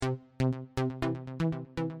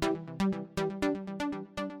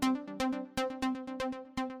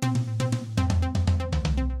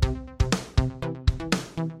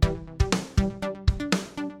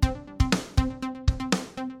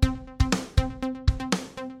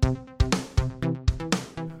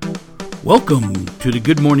Welcome to the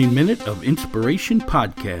Good Morning Minute of Inspiration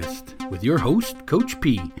podcast with your host, Coach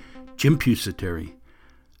P, Jim Pusateri.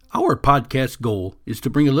 Our podcast goal is to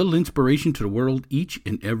bring a little inspiration to the world each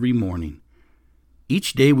and every morning.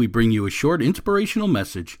 Each day we bring you a short inspirational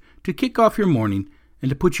message to kick off your morning and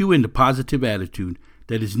to put you in the positive attitude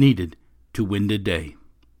that is needed to win the day.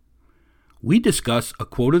 We discuss a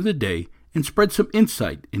quote of the day and spread some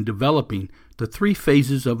insight in developing the three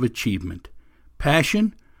phases of achievement: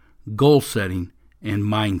 passion, goal setting, and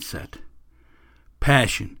mindset.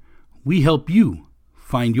 Passion. We help you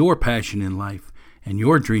find your passion in life and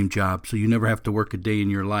your dream job so you never have to work a day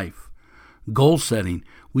in your life. Goal setting.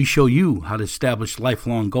 We show you how to establish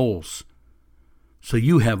lifelong goals so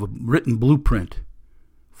you have a written blueprint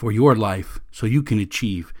for your life so you can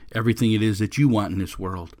achieve everything it is that you want in this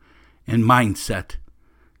world. And mindset.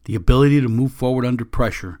 The ability to move forward under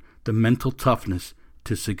pressure, the mental toughness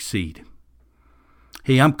to succeed.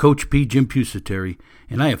 Hey, I'm Coach P, Jim Pusateri,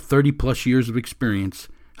 and I have 30 plus years of experience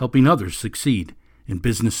helping others succeed in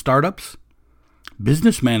business startups,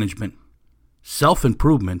 business management,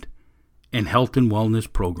 self-improvement, and health and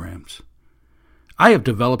wellness programs. I have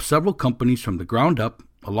developed several companies from the ground up,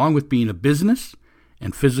 along with being a business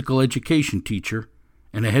and physical education teacher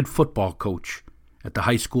and a head football coach at the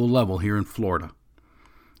high school level here in Florida.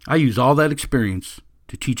 I use all that experience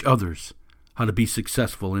to teach others how to be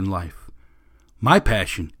successful in life. My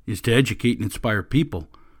passion is to educate and inspire people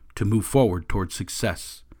to move forward towards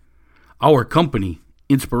success. Our company,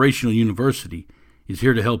 Inspirational University, is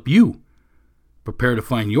here to help you prepare to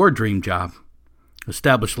find your dream job,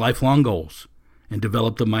 establish lifelong goals, and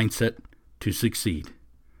develop the mindset to succeed.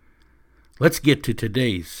 Let's get to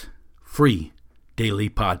today's free daily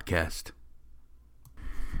podcast.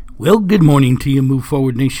 Well, good morning to you, Move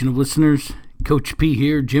Forward Nation of listeners. Coach P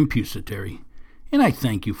here, Jim Pusateri. And I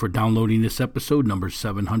thank you for downloading this episode number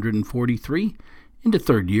 743 in the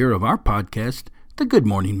third year of our podcast, The Good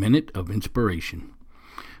Morning Minute of Inspiration.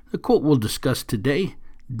 The quote we'll discuss today,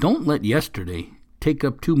 "Don't let yesterday take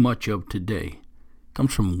up too much of today,"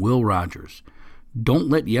 comes from Will Rogers. Don't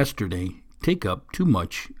let yesterday take up too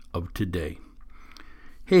much of today.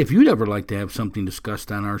 Hey, if you'd ever like to have something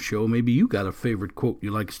discussed on our show, maybe you got a favorite quote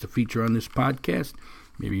you'd like us to feature on this podcast.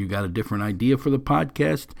 Maybe you got a different idea for the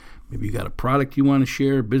podcast. Maybe you got a product you want to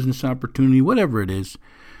share, business opportunity, whatever it is.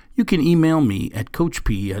 You can email me at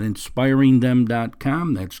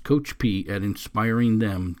coachp@inspiringthem.com. That's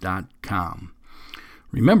coachp@inspiringthem.com.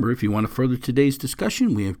 Remember, if you want to further today's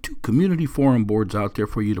discussion, we have 2 community forum boards out there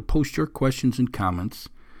for you to post your questions and comments.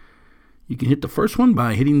 You can hit the first one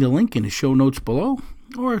by hitting the link in the show notes below,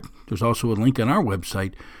 or there's also a link on our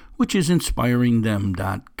website, which is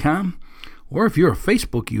inspiringthem.com. Or if you're a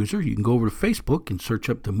Facebook user, you can go over to Facebook and search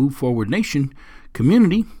up the Move Forward Nation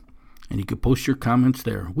community, and you can post your comments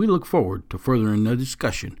there. We look forward to furthering the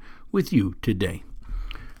discussion with you today.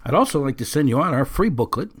 I'd also like to send you out our free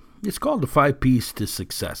booklet. It's called The 5 Ps to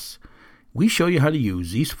Success. We show you how to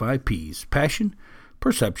use these 5 Ps: passion,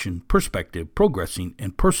 perception, perspective, progressing,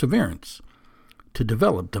 and perseverance to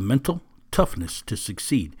develop the mental toughness to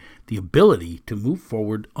succeed, the ability to move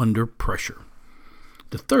forward under pressure.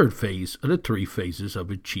 The third phase of the 3 phases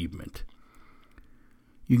of achievement.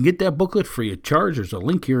 You can get that booklet free of charge. There's a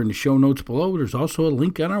link here in the show notes below. There's also a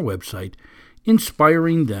link on our website,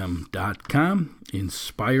 inspiringthem.com,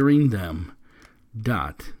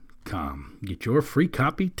 inspiringthem.com. Get your free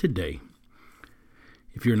copy today.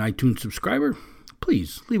 If you're an iTunes subscriber,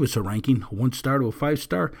 please leave us a ranking, a 1-star to a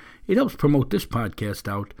 5-star. It helps promote this podcast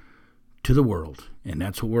out to the world. And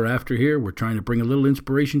that's what we're after here. We're trying to bring a little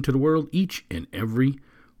inspiration to the world each and every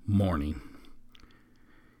morning.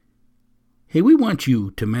 Hey, we want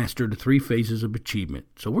you to master the 3 phases of achievement.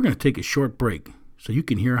 So we're going to take a short break so you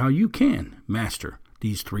can hear how you can master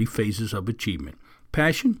these 3 phases of achievement: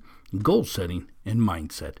 passion, goal setting, and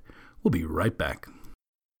mindset. We'll be right back.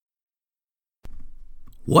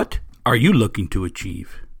 What are you looking to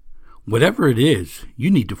achieve? Whatever it is,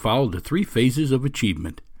 you need to follow the 3 phases of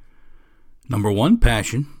achievement. Number 1,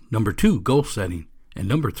 passion. Number 2, goal setting. And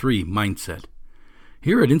number 3, mindset.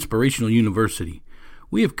 Here at Inspirational University,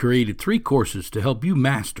 we have created 3 courses to help you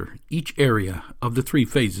master each area of the 3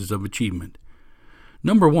 phases of achievement.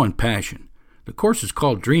 Number 1, passion. The course is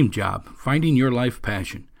called Dream Job, Finding Your Life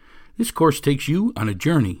Passion. This course takes you on a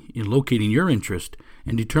journey in locating your interest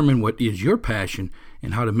and determine what is your passion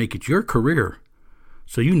and how to make it your career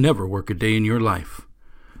so you never work a day in your life.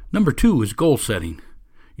 Number 2 is goal setting.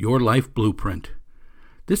 Your Life Blueprint.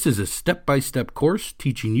 This is a step-by-step course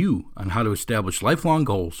teaching you on how to establish lifelong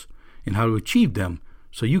goals and how to achieve them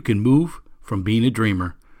so you can move from being a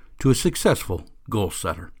dreamer to a successful goal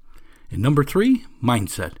setter. And number 3,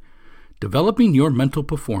 mindset. Developing Your Mental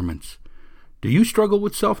Performance. Do you struggle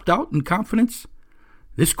with self-doubt and confidence?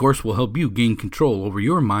 This course will help you gain control over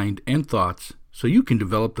your mind and thoughts so you can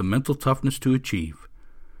develop the mental toughness to achieve.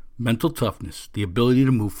 Mental toughness, the ability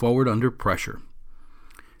to move forward under pressure.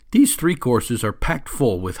 These 3 courses are packed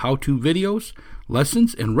full with how-to videos,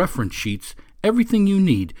 lessons, and reference sheets, everything you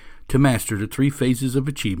need to master the 3 phases of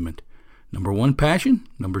achievement. Number 1, passion.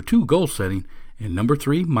 Number 2, goal setting. And number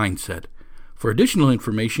 3, mindset. For additional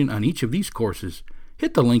information on each of these courses,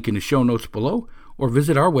 hit the link in the show notes below or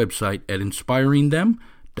visit our website at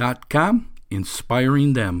inspiringthem.com,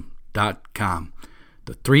 inspiringthem.com.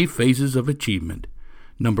 The 3 phases of achievement.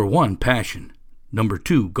 Number 1, passion. Number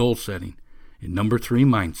 2, goal setting. And number 3,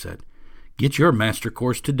 mindset. Get your master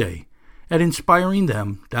course today at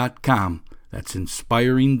inspiringthem.com. That's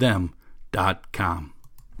inspiringthem.com.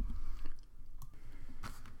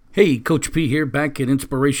 Hey, Coach P here, back at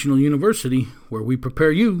Inspirational University, where we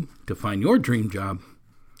prepare you to find your dream job,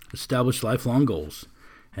 establish lifelong goals,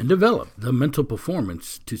 and develop the mental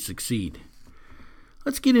performance to succeed.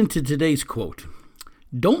 Let's get into today's quote.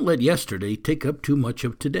 Don't let yesterday take up too much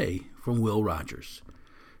of today, from Will Rogers.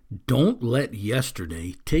 Don't let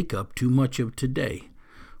yesterday take up too much of today.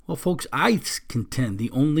 Well, folks, I contend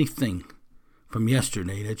the only thing from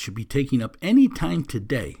yesterday that should be taking up any time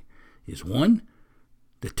today is 1,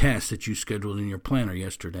 the task that you scheduled in your planner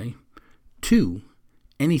yesterday. 2,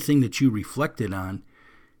 anything that you reflected on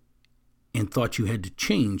and thought you had to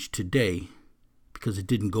change today because it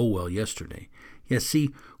didn't go well yesterday. Yeah,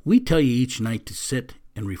 see, we tell you each night to sit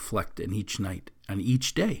and reflect on each night, on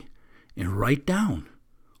each day, and write down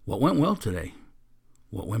what went well today,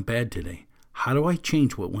 what went bad today. How do I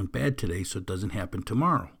change what went bad today so it doesn't happen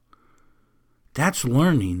tomorrow? That's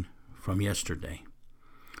learning from yesterday.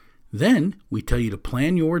 Then we tell you to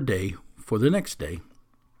plan your day for the next day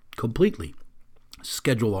completely.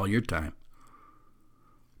 Schedule all your time.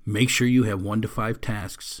 Make sure you have 1 to 5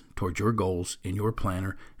 tasks towards your goals in your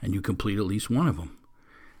planner and you complete at least one of them.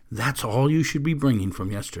 That's all you should be bringing from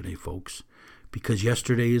yesterday, folks, because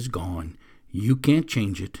yesterday is gone. You can't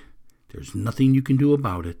change it. There's nothing you can do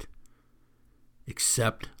about it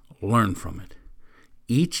except learn from it.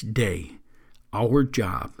 Each day, our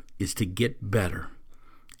job is to get better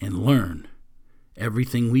and learn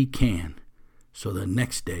everything we can so the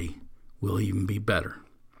next day will even be better.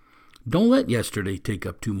 Don't let yesterday take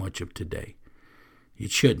up too much of today. It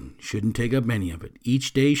shouldn't take up any of it.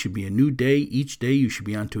 Each day should be a new day. Each day you should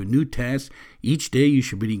be onto a new task. Each day you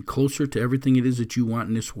should be getting closer to everything it is that you want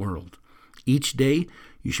in this world. Each day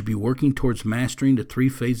you should be working towards mastering the 3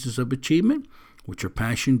 phases of achievement, which are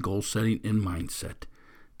passion, goal setting, and mindset.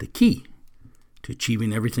 The key to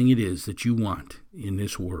achieving everything it is that you want in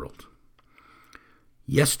this world.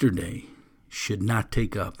 Yesterday should not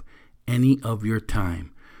take up any of your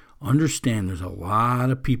time. Understand there's a lot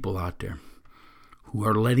of people out there who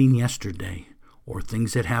are letting yesterday or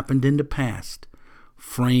things that happened in the past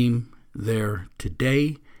frame their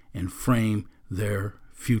today and frame their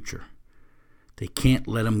future. They can't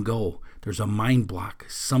let them go. There's a mind block.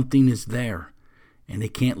 Something is there, and they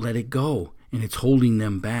can't let it go, and it's holding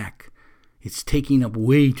them back. It's taking up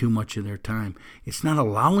way too much of their time. It's not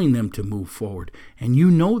allowing them to move forward. And you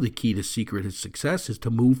know the key to secret of success is to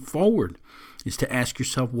move forward, is to ask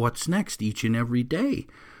yourself what's next each and every day.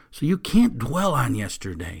 So you can't dwell on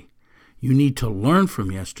yesterday. You need to learn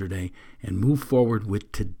from yesterday and move forward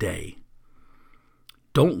with today.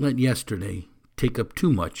 Don't let yesterday take up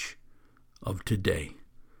too much of today.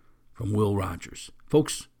 From Will Rogers.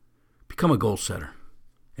 Folks, become a goal setter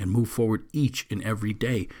and move forward each and every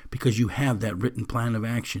day because you have that written plan of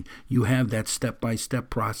action. You have that step-by-step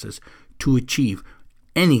process to achieve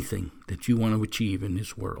anything that you want to achieve in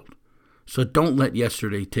this world. So don't let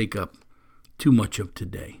yesterday take up too much of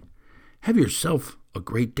today. Have yourself a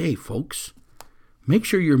great day, folks. Make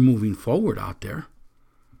sure you're moving forward out there.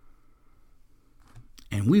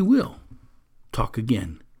 And we will talk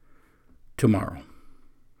again tomorrow.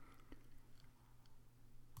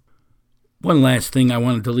 One last thing I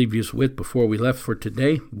wanted to leave you with before we left for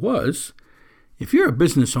today was, if you're a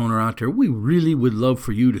business owner out there, we really would love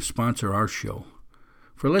for you to sponsor our show.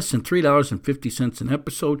 For less than $3.50 an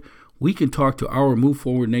episode, we can talk to our Move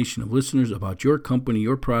Forward Nation of listeners about your company,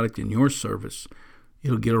 your product, and your service.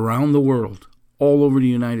 It'll get around the world, all over the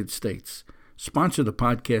United States. Sponsor the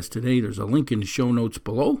podcast today. There's a link in the show notes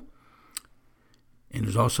below. And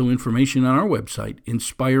there's also information on our website,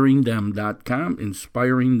 inspiringthem.com,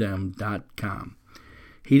 inspiringthem.com.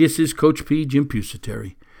 Hey, this is Coach P, Jim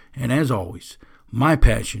Pusateri. And as always, my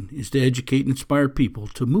passion is to educate and inspire people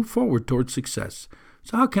to move forward towards success.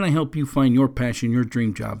 So how can I help you find your passion, your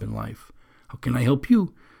dream job in life? How can I help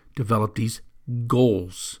you develop these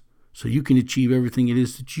goals so you can achieve everything it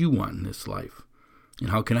is that you want in this life. And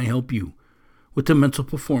how can I help you? With the mental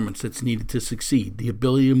performance that's needed to succeed, the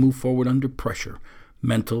ability to move forward under pressure,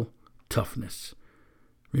 mental toughness.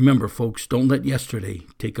 Remember, folks, don't let yesterday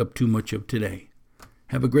take up too much of today.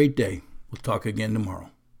 Have a great day. We'll talk again tomorrow.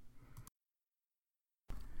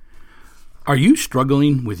 Are you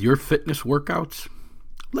struggling with your fitness workouts?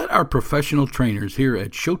 Let our professional trainers here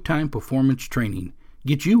at Showtime Performance Training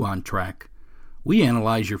get you on track. We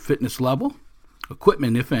analyze your fitness level,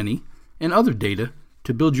 equipment if any, and other data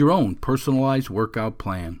to build your own personalized workout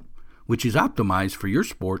plan, which is optimized for your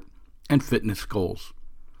sport and fitness goals.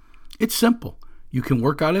 It's simple. You can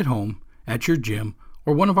work out at home, at your gym,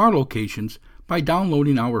 or one of our locations by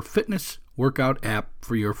downloading our fitness workout app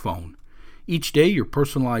for your phone. Each day, your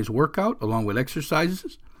personalized workout, along with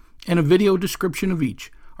exercises and a video description of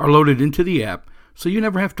each, are loaded into the app, so you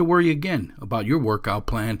never have to worry again about your workout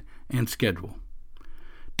plan and schedule.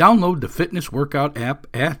 Download the fitness workout app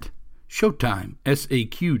at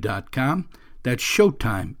ShowtimeSAQ.com. That's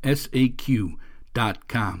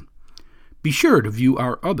ShowtimeSAQ.com. Be sure to view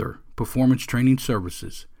our other performance training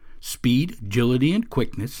services: Speed, Agility, and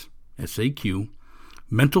Quickness, SAQ,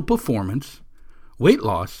 Mental Performance, Weight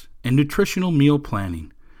Loss, and Nutritional Meal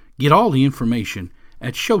Planning. Get all the information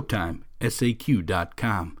at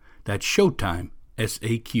ShowtimeSAQ.com. That's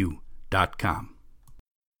ShowtimeSAQ.com.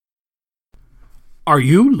 Are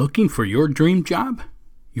you looking for your dream job?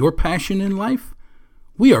 Your passion in life?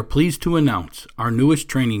 We are pleased to announce our newest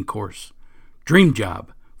training course, Dream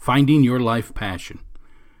Job, Finding Your Life Passion.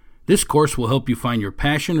 This course will help you find your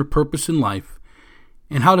passion or purpose in life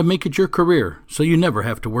and how to make it your career so you never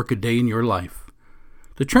have to work a day in your life.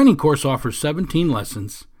 The training course offers 17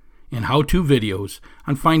 lessons and how-to videos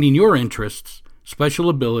on finding your interests, special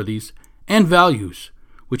abilities, and values,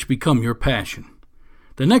 which become your passion.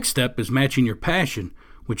 The next step is matching your passion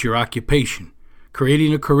with your occupation,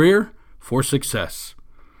 creating a career for success.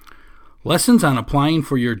 Lessons on applying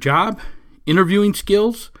for your job, interviewing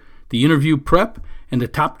skills, the interview prep, and the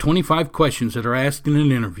top 25 questions that are asked in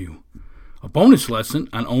an interview. A bonus lesson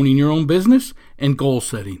on owning your own business and goal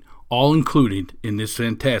setting, all included in this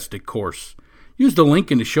fantastic course. Use the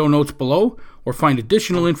link in the show notes below or find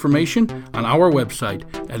additional information on our website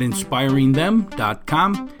at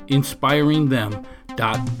inspiringthem.com,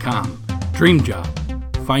 inspiringthem.com. Dream Job,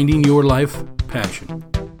 Finding Your Life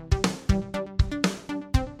Passion.